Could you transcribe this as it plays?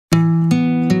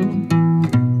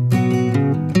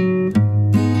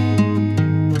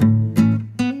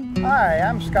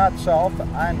Scott Self.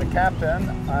 I'm the captain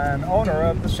and owner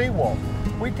of the Seawolf.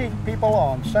 We take people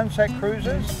on sunset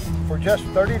cruises for just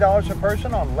 $30 a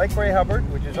person on Lake Ray Hubbard,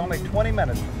 which is only 20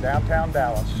 minutes from downtown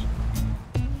Dallas.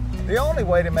 The only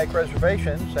way to make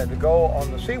reservations and to go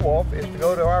on the Seawolf is to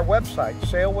go to our website,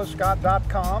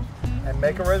 sailwithscott.com, and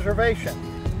make a reservation.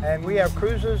 And we have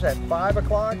cruises at 5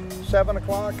 o'clock, 7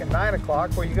 o'clock, and 9 o'clock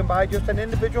where you can buy just an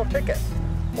individual ticket,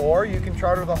 or you can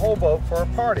charter the whole boat for a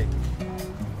party.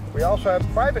 We also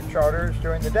have private charters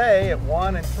during the day at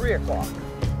 1 and 3 o'clock.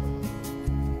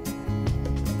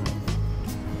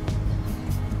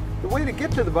 The way to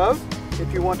get to the boat,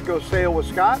 if you want to go sail with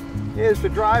Scott, is to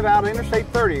drive out Interstate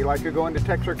 30 like you're going to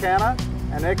Texarkana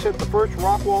and exit the first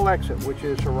Rockwall exit, which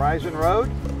is Horizon Road,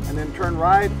 and then turn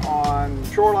right on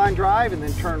Shoreline Drive, and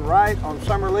then turn right on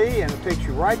Summerlee, and it takes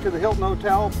you right to the Hilton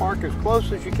Hotel. Park as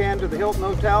close as you can to the Hilton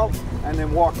Hotel, and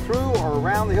then walk through or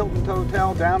around the Hilton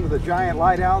Hotel down to the giant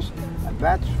lighthouse, and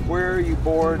that's where you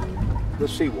board the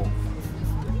Seawolf.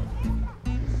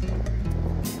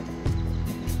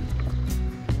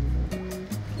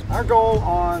 Our goal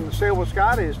on Sail with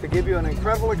Scott is to give you an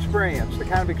incredible experience, the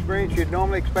kind of experience you'd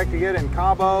normally expect to get in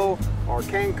Cabo or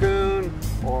Cancun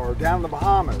or down in the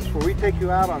Bahamas, where we take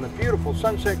you out on a beautiful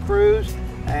sunset cruise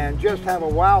and just have a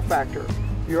wow factor.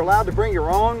 You're allowed to bring your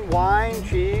own wine,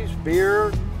 cheese,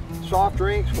 beer, soft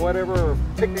drinks, whatever,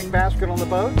 picnic basket on the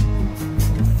boat.